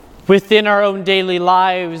Within our own daily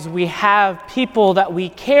lives, we have people that we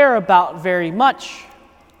care about very much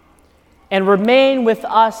and remain with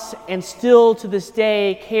us and still to this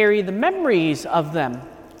day carry the memories of them.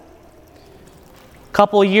 A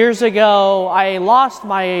couple years ago, I lost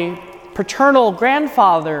my paternal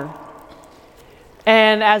grandfather,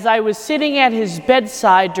 and as I was sitting at his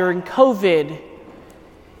bedside during COVID,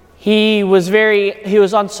 he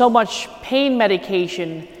was on so much pain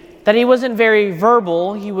medication that he wasn't very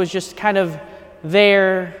verbal. He was just kind of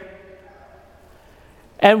there.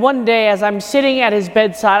 And one day, as I'm sitting at his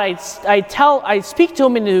bedside, I speak to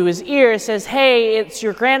him into his ear. It says, "Hey, it's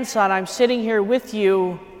your grandson. I'm sitting here with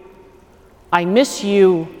you. I miss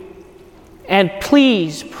you, and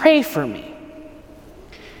please pray for me."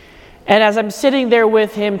 And as I'm sitting there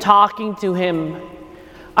with him, talking to him,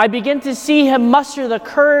 I begin to see him muster the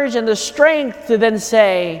courage and the strength to then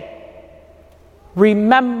say,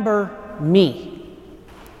 "Remember me."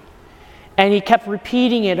 And he kept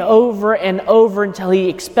repeating it over and over until he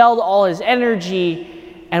expelled all his energy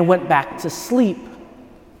and went back to sleep.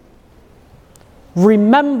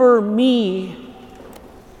 Remember me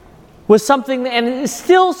was something, and it is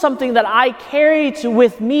still something that I carry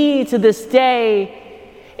with me to this day.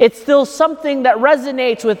 It's still something that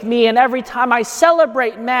resonates with me, and every time I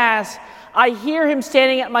celebrate Mass, I hear him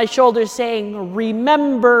standing at my shoulder saying,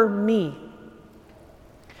 "Remember me."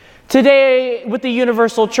 Today, with the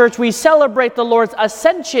Universal Church, we celebrate the Lord's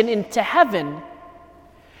ascension into heaven.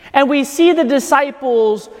 And we see the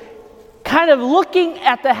disciples kind of looking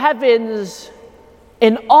at the heavens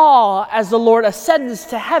in awe as the Lord ascends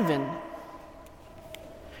to heaven.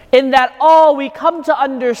 In that awe, we come to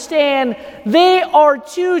understand they are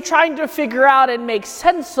too trying to figure out and make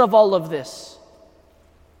sense of all of this.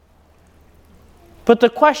 But the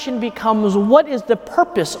question becomes, what is the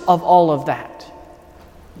purpose of all of that?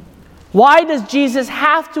 Why does Jesus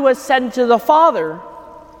have to ascend to the Father?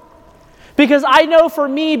 Because I know for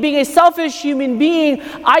me, being a selfish human being,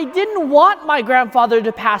 I didn't want my grandfather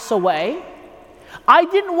to pass away. I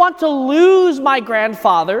didn't want to lose my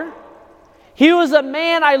grandfather. He was a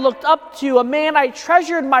man I looked up to, a man I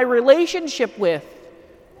treasured my relationship with.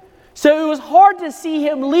 So it was hard to see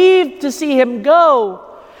him leave, to see him go.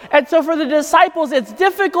 And so for the disciples, it's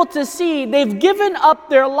difficult to see. They've given up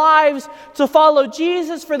their lives to follow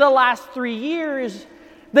Jesus for the last 3 years.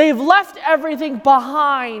 They've left everything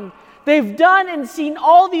behind. They've done and seen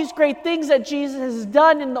all these great things that Jesus has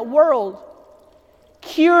done in the world.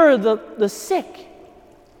 Cure the sick.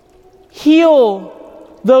 Heal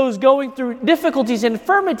those going through difficulties,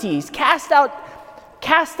 infirmities. Cast out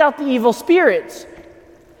the evil spirits.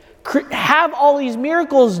 Have all these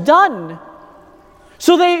miracles done.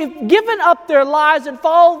 So they've given up their lives and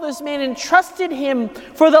followed this man and trusted him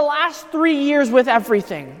for the last 3 years with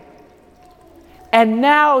everything. And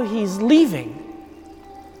now he's leaving.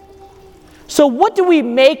 So what do we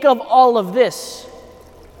make of all of this?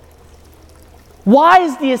 Why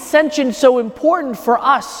is the ascension so important for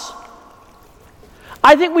us?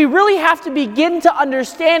 I think we really have to begin to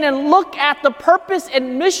understand and look at the purpose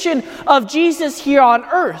and mission of Jesus here on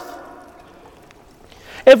earth.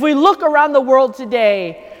 If we look around the world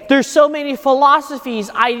today, there's so many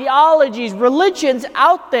philosophies, ideologies, religions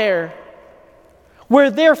out there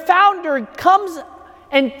where their founder comes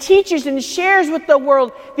and teaches and shares with the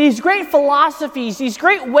world these great philosophies, these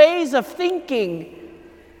great ways of thinking.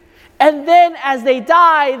 And then as they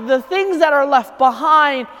die, the things that are left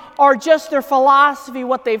behind are just their philosophy,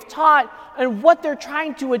 what they've taught, and what they're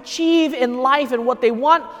trying to achieve in life and what they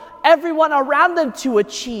want everyone around them to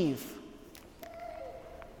achieve.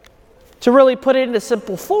 To really put it into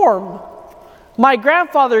simple form, my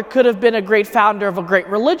grandfather could have been a great founder of a great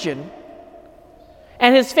religion.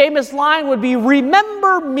 And his famous line would be,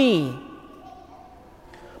 "Remember me."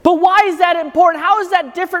 But why is that important? How is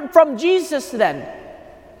that different from Jesus then?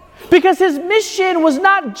 Because his mission was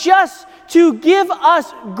not just to give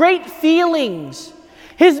us great feelings.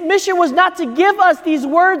 His mission was not to give us these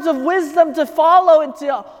words of wisdom to follow and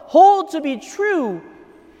to hold to be true.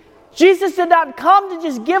 Jesus did not come to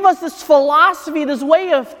just give us this philosophy, this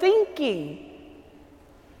way of thinking.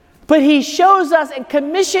 But he shows us and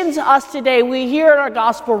commissions us today, we hear in our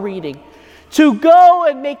gospel reading, to go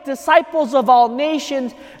and make disciples of all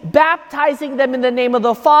nations, baptizing them in the name of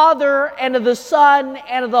the Father and of the Son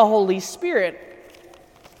and of the Holy Spirit.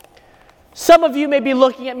 Some of you may be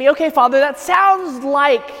looking at me, okay, Father, that sounds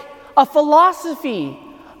like a philosophy,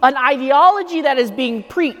 an ideology that is being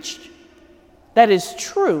preached. That is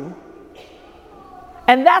true.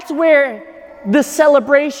 And that's where the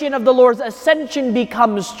celebration of the Lord's ascension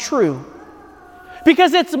becomes true.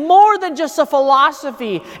 Because it's more than just a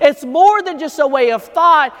philosophy. It's more than just a way of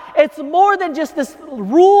thought. It's more than just this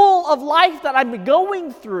rule of life that I'm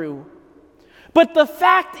going through. But the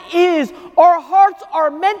fact is, our hearts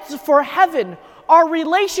are meant for heaven. Our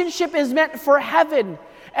relationship is meant for heaven.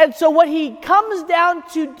 And so what he comes down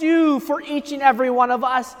to do for each and every one of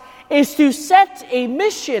us is to set a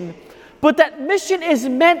mission. But that mission is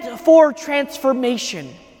meant for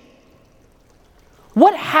transformation.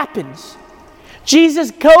 What happens?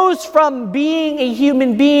 Jesus goes from being a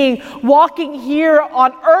human being, walking here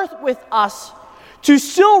on earth with us, to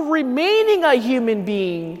still remaining a human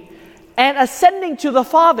being and ascending to the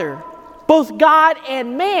Father, both God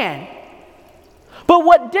and man. But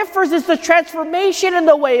what differs is the transformation in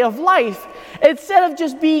the way of life. Instead of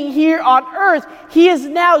just being here on earth, he is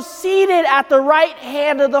now seated at the right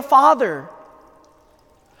hand of the Father.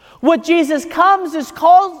 What Jesus comes is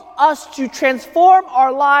calls us to transform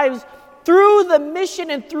our lives through the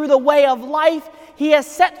mission and through the way of life he has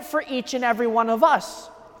set for each and every one of us.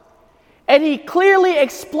 And he clearly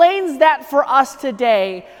explains that for us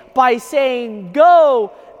today by saying,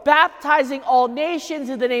 "Go, baptizing all nations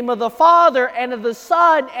in the name of the Father and of the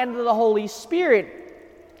Son and of the Holy Spirit.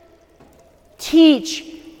 Teach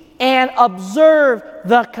and observe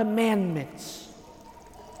the commandments."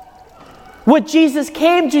 What Jesus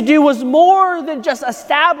came to do was more than just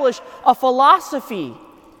establish a philosophy.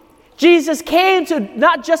 Jesus came to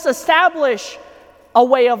not just establish a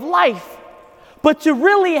way of life, but to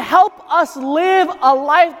really help us live a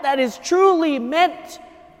life that is truly meant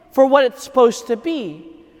for what it's supposed to be.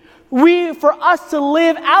 For us to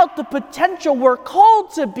live out the potential we're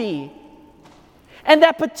called to be. And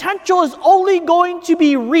that potential is only going to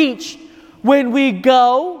be reached when we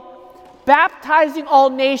go, baptizing all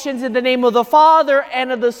nations in the name of the Father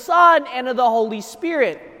and of the Son and of the Holy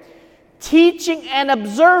Spirit, teaching and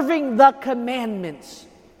observing the commandments.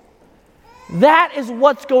 That is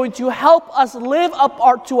what's going to help us live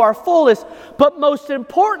up to our fullest. But most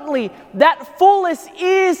importantly, that fullest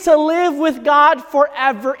is to live with God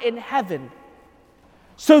forever in heaven.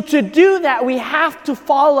 So to do that, we have to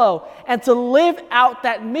follow and to live out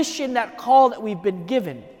that mission, that call that we've been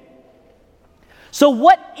given. So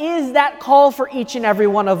what is that call for each and every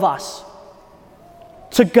one of us?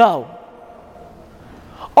 To go.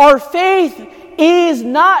 Our faith is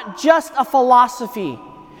not just a philosophy.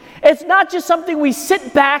 It's not just something we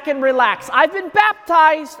sit back and relax. I've been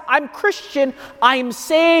baptized, I'm Christian, I'm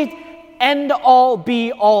saved, end all,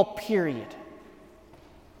 be all, period.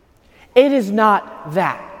 It is not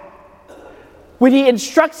that. When he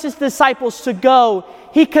instructs his disciples to go,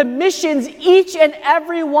 he commissions each and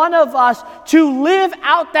every one of us to live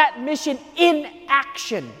out that mission in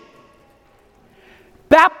action.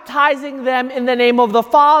 Baptizing them in the name of the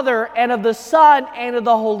Father and of the Son and of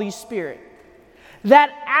the Holy Spirit.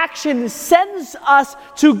 That action sends us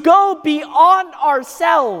to go beyond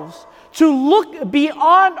ourselves, to look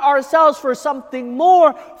beyond ourselves for something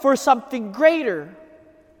more, for something greater.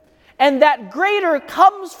 And that greater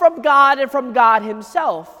comes from God and from God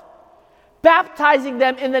himself. Baptizing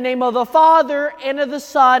them in the name of the Father and of the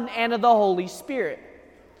Son and of the Holy Spirit.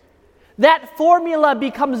 That formula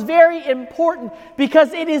becomes very important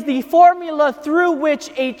because it is the formula through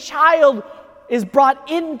which a child is brought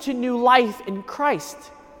into new life in Christ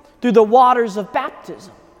through the waters of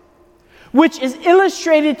baptism, which is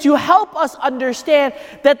illustrated to help us understand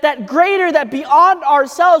that that greater, that beyond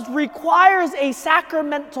ourselves requires a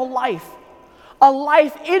sacramental life, a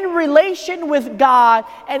life in relation with God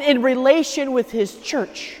and in relation with his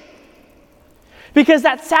church. Because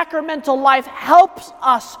that sacramental life helps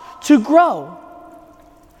us to grow.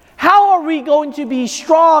 How are we going to be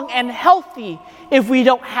strong and healthy if we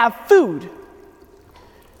don't have food?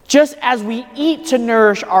 Just as we eat to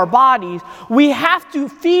nourish our bodies, we have to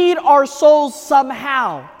feed our souls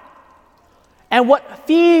somehow. And what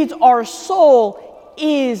feeds our soul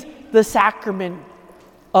is the sacrament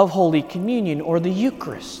of Holy Communion or the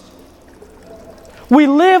Eucharist. We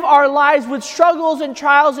live our lives with struggles and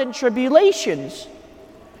trials and tribulations.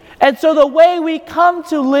 And so the way we come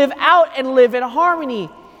to live out and live in harmony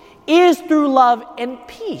is through love and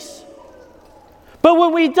peace. But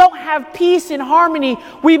when we don't have peace and harmony,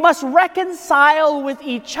 we must reconcile with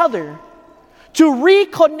each other. To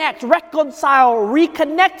reconnect, reconcile,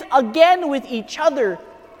 reconnect again with each other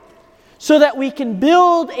so that we can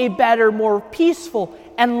build a better, more peaceful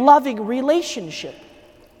and loving relationship.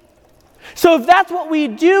 So if that's what we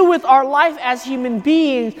do with our life as human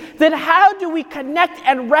beings, then how do we connect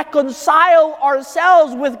and reconcile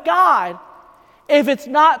ourselves with God if it's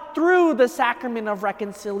not through the sacrament of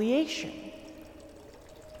reconciliation?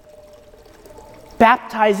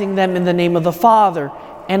 baptizing them in the name of the Father,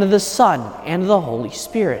 and of the Son, and of the Holy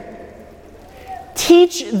Spirit.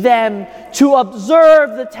 Teach them to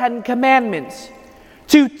observe the 10 Commandments.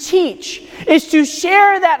 To teach is to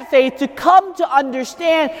share that faith, to come to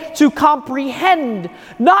understand, to comprehend,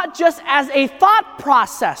 not just as a thought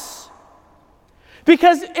process.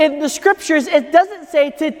 Because in the scriptures, it doesn't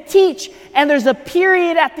say to teach and there's a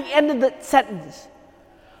period at the end of the sentence.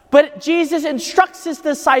 But Jesus instructs his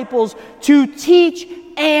disciples to teach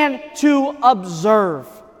and to observe.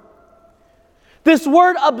 This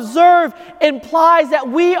word observe implies that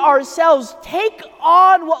we ourselves take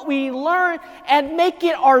on what we learn and make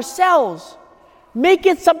it ourselves. Make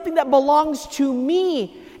it something that belongs to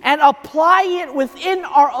me and apply it within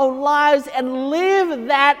our own lives and live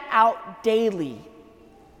that out daily.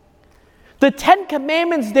 The 10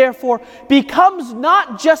 Commandments, therefore, becomes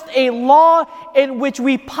not just a law in which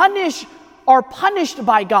we are punished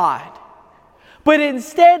by God, but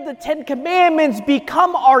instead the 10 Commandments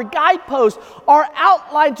become our guideposts, our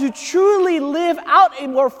outline to truly live out a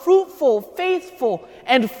more fruitful, faithful,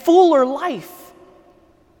 and fuller life.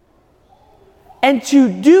 And to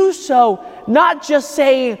do so, not just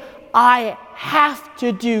saying, I have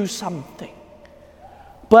to do something,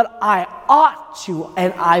 but I ought to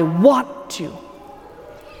and I want to.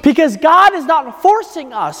 Because God is not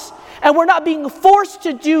forcing us, and we're not being forced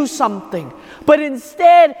to do something. But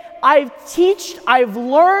instead, I've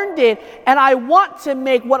learned it, and I want to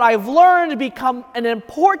make what I've learned become an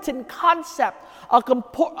important concept,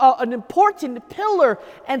 an important pillar,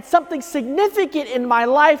 and something significant in my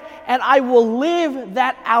life, and I will live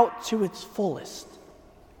that out to its fullest.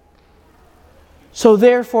 So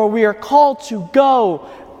therefore, we are called to go,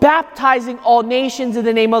 baptizing all nations in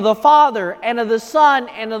the name of the Father, and of the Son,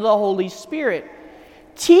 and of the Holy Spirit.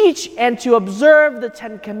 Teach and to observe the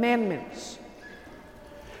 10 Commandments.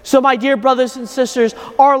 So, my dear brothers and sisters,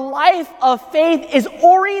 our life of faith is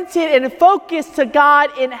oriented and focused to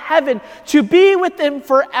God in heaven, to be with Him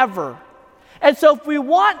forever. And so if we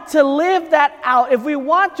want to live that out, if we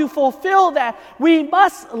want to fulfill that, we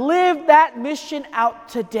must live that mission out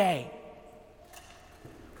today.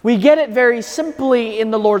 We get it very simply in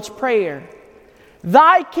the Lord's Prayer.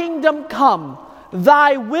 Thy kingdom come,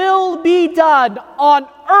 thy will be done on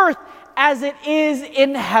earth as it is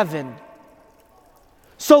in heaven.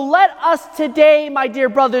 So let us today, my dear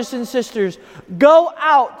brothers and sisters, go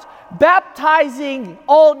out baptizing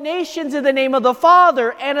all nations in the name of the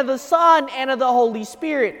Father and of the Son and of the Holy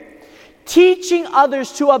Spirit, teaching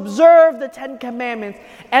others to observe the 10 Commandments,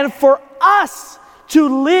 and for us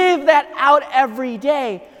to live that out every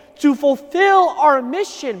day, to fulfill our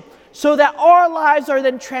mission, so that our lives are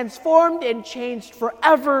then transformed and changed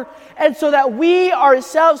forever, and so that we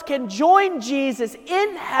ourselves can join Jesus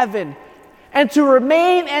in heaven and to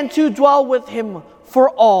remain and to dwell with Him for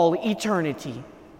all eternity.